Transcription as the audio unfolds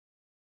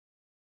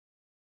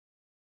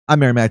I'm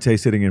Mayor Maté,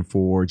 sitting in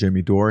for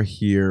Jimmy Dore,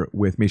 here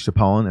with Misha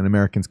Pollan and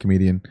Americans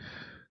comedian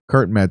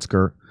Kurt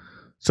Metzger.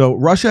 So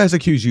Russia has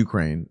accused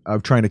Ukraine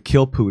of trying to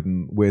kill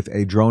Putin with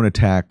a drone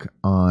attack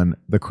on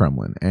the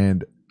Kremlin.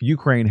 And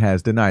Ukraine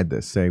has denied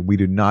this, saying we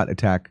didn't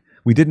attack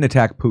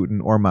Putin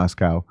or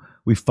Moscow.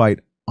 We fight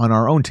on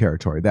our own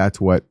territory.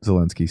 That's what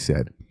Zelensky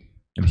said.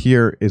 And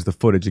here is the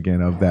footage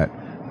again of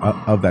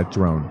that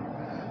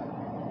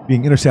drone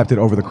being intercepted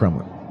over the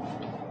Kremlin.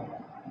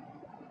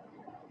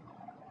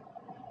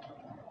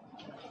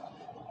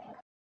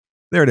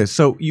 There it is.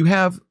 So you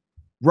have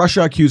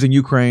Russia accusing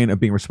Ukraine of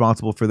being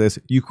responsible for this.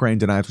 Ukraine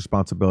denies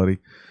responsibility.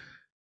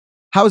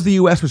 How is the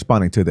U.S.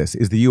 responding to this?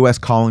 Is the U.S.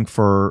 calling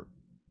for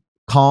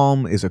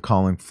calm? Is it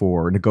calling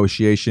for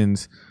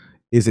negotiations?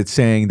 Is it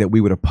saying that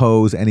we would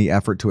oppose any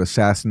effort to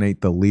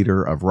assassinate the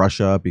leader of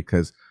Russia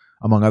because,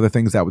 among other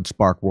things, that would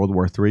spark World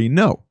War III?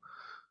 No.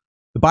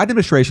 The Biden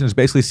administration is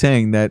basically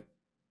saying that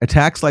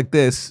attacks like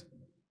this,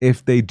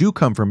 if they do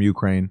come from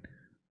Ukraine,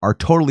 are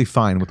totally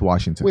fine with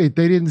Washington. Wait,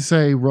 they didn't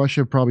say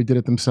Russia probably did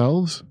it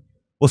themselves?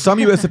 Well, some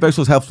U.S.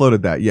 officials have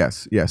floated that,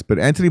 yes. But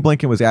Antony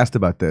Blinken was asked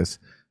about this,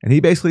 and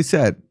he basically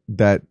said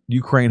that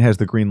Ukraine has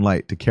the green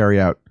light to carry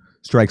out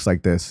strikes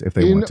like this if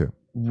they want to.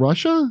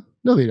 Russia?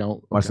 No, they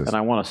don't. Watch this. And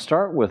I want to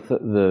start with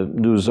the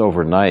news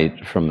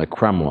overnight from the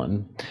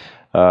Kremlin,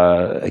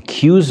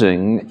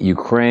 accusing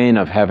Ukraine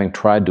of having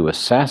tried to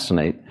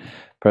assassinate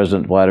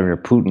President Vladimir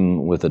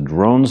Putin with a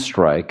drone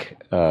strike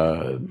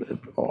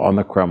on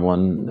the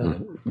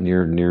Kremlin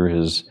near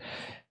his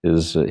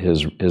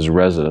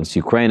residence.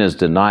 Ukraine has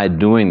denied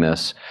doing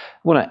this. I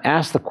want to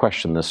ask the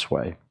question this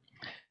way: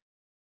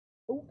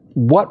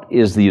 what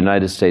is the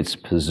United States'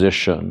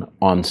 position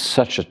on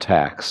such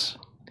attacks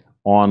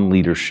on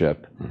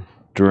leadership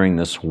during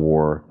this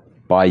war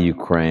by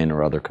Ukraine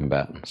or other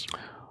combatants?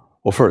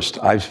 Well, first,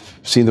 I've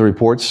seen the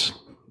reports.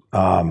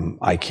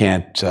 I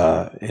can't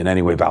in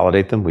any way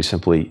validate them. We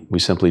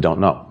simply don't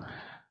know.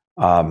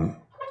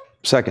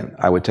 Second,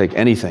 I would take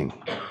anything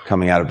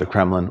coming out of the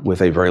Kremlin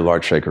with a very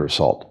large shaker of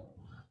salt.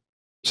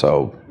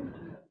 So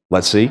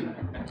let's see.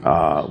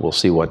 We'll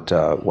see what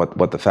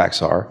the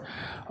facts are.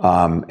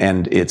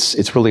 And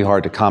it's really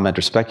hard to comment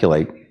or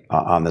speculate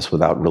on this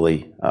without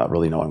really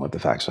knowing what the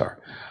facts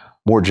are.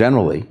 More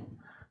generally,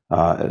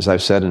 as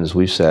I've said and as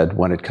we've said,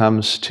 when it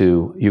comes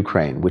to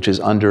Ukraine, which is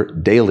under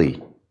daily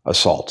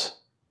assault,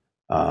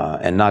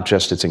 and not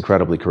just its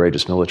incredibly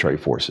courageous military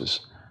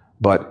forces,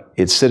 but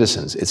its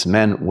citizens, its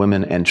men,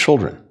 women, and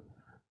children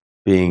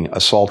being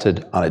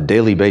assaulted on a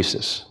daily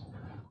basis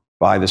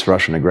by this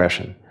Russian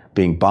aggression,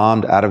 being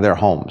bombed out of their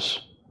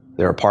homes,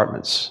 their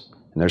apartments,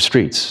 and their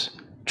streets,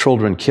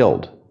 children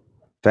killed,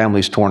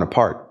 families torn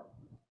apart.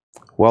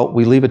 Well,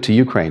 we leave it to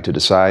Ukraine to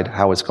decide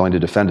how it's going to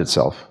defend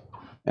itself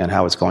and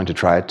how it's going to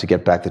try to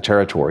get back the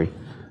territory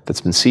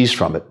that's been seized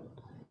from it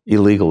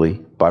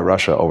illegally by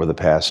Russia over the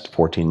past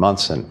 14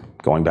 months and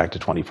going back to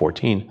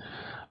 2014,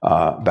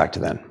 back to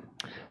then.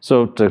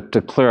 So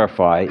to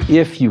clarify,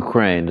 if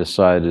Ukraine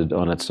decided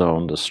on its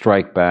own to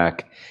strike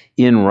back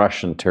in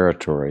Russian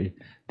territory,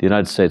 the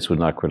United States would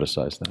not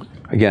criticize that.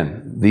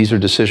 Again, these are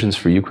decisions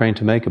for Ukraine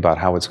to make about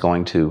how it's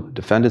going to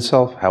defend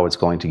itself, how it's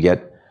going to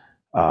get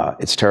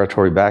its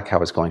territory back,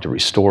 how it's going to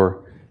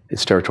restore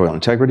its territorial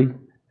integrity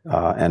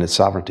and its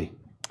sovereignty.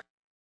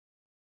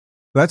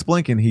 That's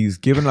Blinken. He's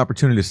given an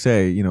opportunity to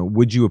say,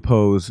 would you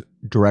oppose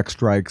direct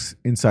strikes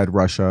inside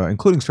Russia,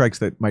 including strikes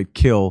that might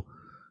kill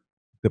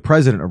the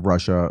president of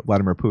Russia,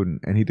 Vladimir Putin?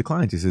 And he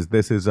declines. He says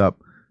this is up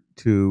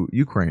to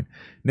Ukraine.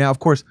 Now, of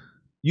course,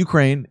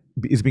 Ukraine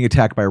is being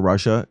attacked by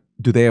Russia.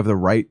 Do they have the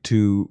right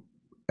to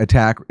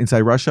attack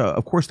inside Russia?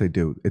 Of course they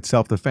do. It's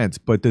self-defense.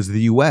 But does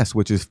the U.S.,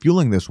 which is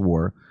fueling this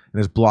war and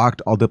has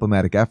blocked all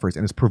diplomatic efforts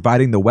and is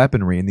providing the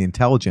weaponry and the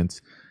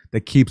intelligence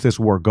that keeps this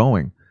war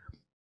going,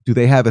 do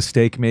they have a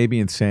stake maybe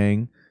in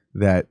saying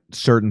that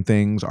certain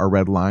things are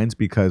red lines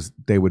because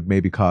they would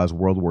maybe cause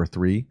World War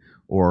III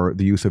or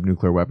the use of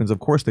nuclear weapons? Of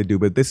course they do,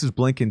 but this is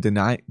Blinken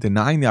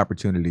denying the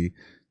opportunity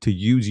to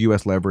use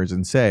U.S. leverage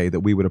and say that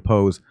we would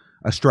oppose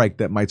a strike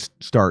that might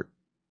start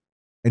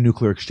a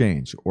nuclear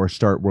exchange or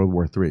start World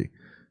War III.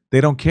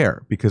 They don't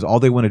care because all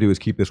they want to do is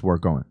keep this war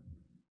going.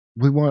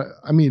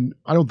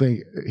 I don't think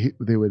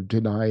they would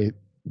deny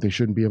they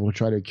shouldn't be able to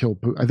try to kill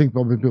Putin. I think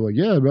people are like,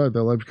 yeah,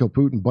 they'll have to kill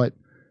Putin, but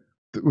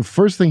the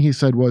first thing he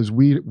said was,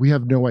 we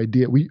have no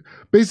idea. We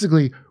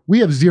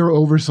have zero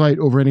oversight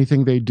over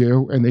anything they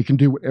do, and they can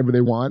do whatever they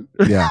want.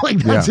 Yeah,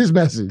 that's his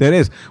message. That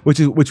is,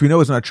 which we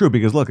know is not true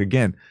because look,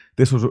 again,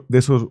 this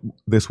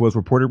was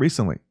reported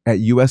recently at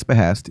U.S.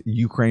 behest.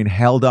 Ukraine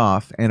held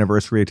off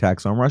anniversary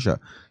attacks on Russia.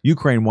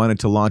 Ukraine wanted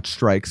to launch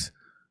strikes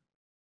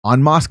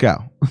on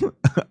Moscow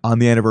on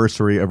the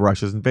anniversary of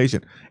Russia's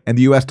invasion, and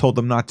the U.S. told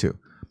them not to.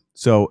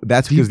 So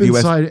that's because deep the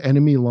U.S. inside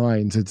enemy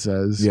lines, it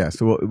says. Yeah.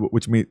 So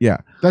which means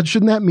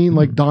shouldn't that mean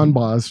like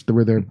Donbass,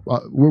 where they're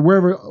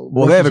wherever?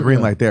 Well, they have a green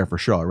light there for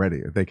sure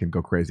already. They can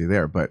go crazy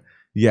there, but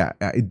yeah,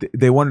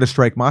 they wanted to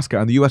strike Moscow,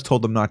 and the U.S.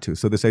 told them not to.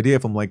 So this idea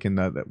from Lincoln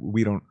that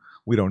we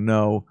don't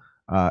know,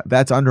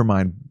 that's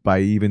undermined by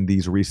even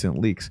these recent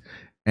leaks.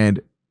 And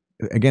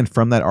again,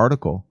 from that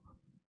article,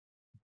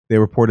 they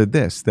reported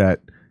this,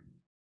 that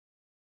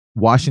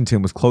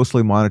Washington was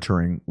closely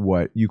monitoring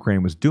what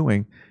Ukraine was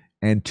doing.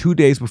 And 2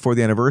 days before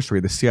the anniversary,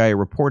 the CIA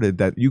reported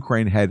that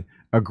Ukraine had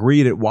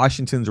agreed at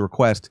Washington's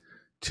request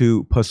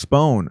to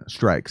postpone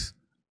strikes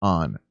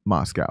on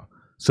Moscow.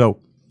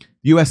 So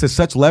the U.S. has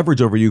such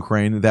leverage over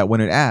Ukraine that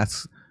when it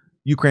asks,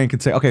 Ukraine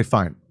can say, okay,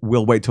 fine,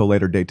 we'll wait till a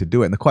later date to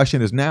do it. And the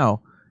question is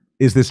now,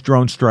 is this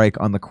drone strike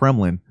on the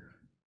Kremlin,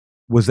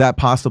 was that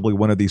possibly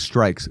one of these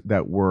strikes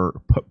that were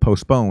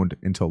postponed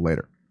until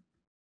later?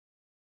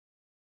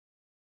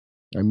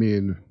 I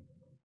mean,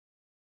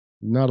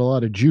 not a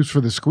lot of juice for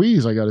the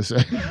squeeze, I got to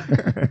say.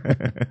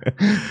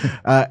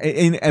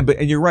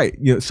 And you're right.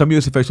 You know, some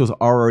U.S. officials are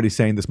already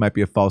saying this might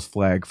be a false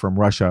flag from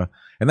Russia,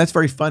 and that's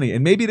very funny.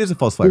 And maybe it is a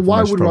false flag.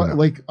 Well, why from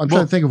Russia. I'm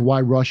trying to think of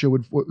why Russia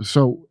would.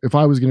 So if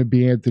I was going to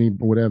be Anthony,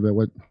 whatever,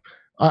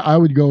 I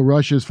would go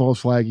Russia's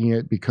false flagging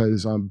it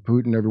because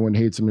Putin, everyone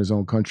hates him in his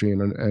own country,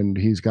 and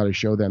he's got to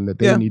show them that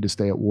they need to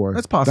stay at war.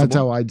 That's possible. That's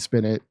how I'd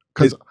spin it.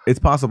 Because it's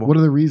possible. What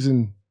are the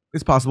reason?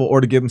 It's possible,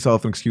 or to give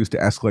himself an excuse to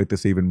escalate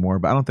this even more.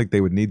 But I don't think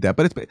they would need that.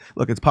 But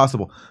it's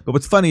possible. But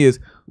what's funny is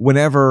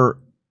whenever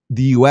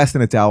the U.S.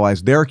 and its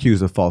allies, they're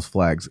accused of false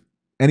flags,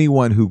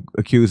 anyone who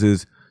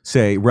accuses,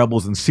 say,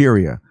 rebels in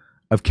Syria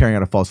of carrying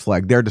out a false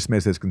flag, they're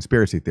dismissed as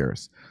conspiracy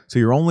theorists. So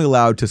you're only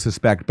allowed to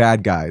suspect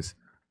bad guys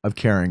of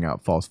carrying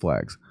out false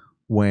flags.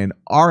 When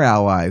our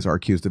allies are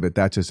accused of it,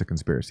 that's just a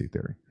conspiracy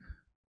theory.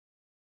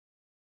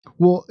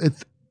 Well,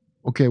 it's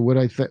okay. What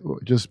I think,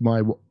 just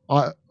my.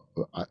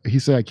 He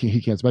said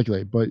he can't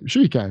speculate, but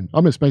sure he can.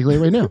 I'm going to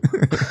speculate right now.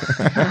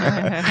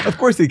 Of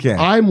course he can.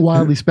 I'm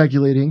wildly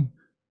speculating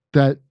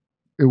that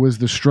it was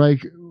the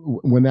strike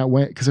when that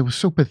went, because it was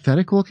so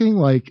pathetic looking.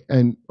 Like,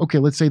 and okay,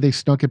 let's say they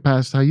snuck it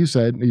past, how you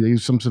said, they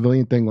used some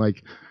civilian thing.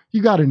 Like,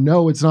 you got to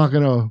know it's not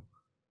going to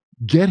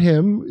get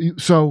him.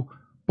 So,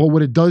 but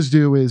what it does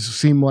do is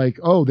seem like,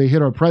 oh, they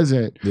hit our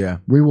president. Yeah.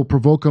 We will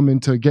provoke them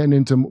into getting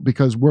into,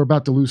 because we're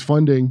about to lose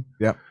funding.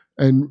 Yep.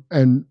 And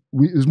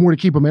there's more to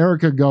keep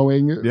America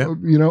going. Yep.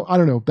 You know, I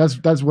don't know.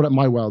 That's what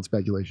my wild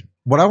speculation.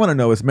 What I want to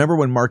know is, remember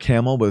when Mark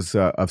Hamill was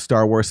of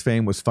Star Wars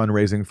fame was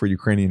fundraising for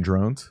Ukrainian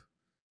drones?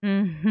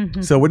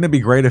 Mm-hmm. So wouldn't it be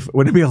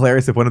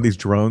hilarious if one of these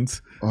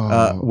drones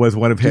was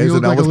one of his,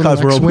 and that was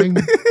cause we're open?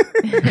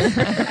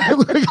 It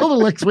looked like a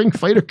little X-wing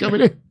fighter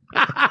coming in.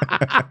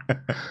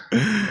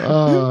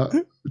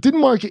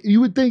 Didn't Mark?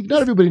 You would think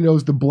not everybody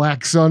knows the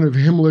black son of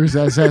Himmler's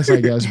SS, I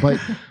guess, but.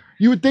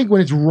 You would think when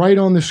it's right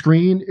on the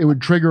screen, it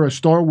would trigger a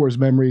Star Wars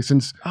memory,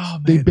 since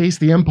they based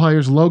the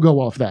Empire's logo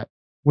off that.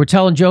 We're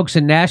telling jokes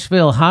in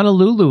Nashville,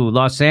 Honolulu,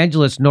 Los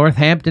Angeles,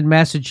 Northampton,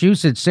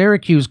 Massachusetts,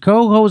 Syracuse,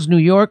 Cohoes, New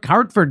York,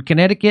 Hartford,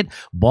 Connecticut,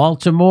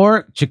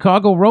 Baltimore,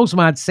 Chicago,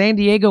 Rosemont, San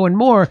Diego, and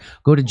more.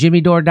 Go to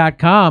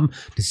jimmydore.com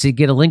to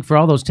get a link for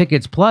all those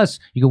tickets. Plus,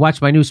 you can watch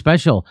my new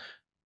special,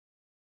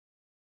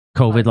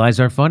 COVID Lies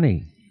Are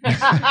Funny.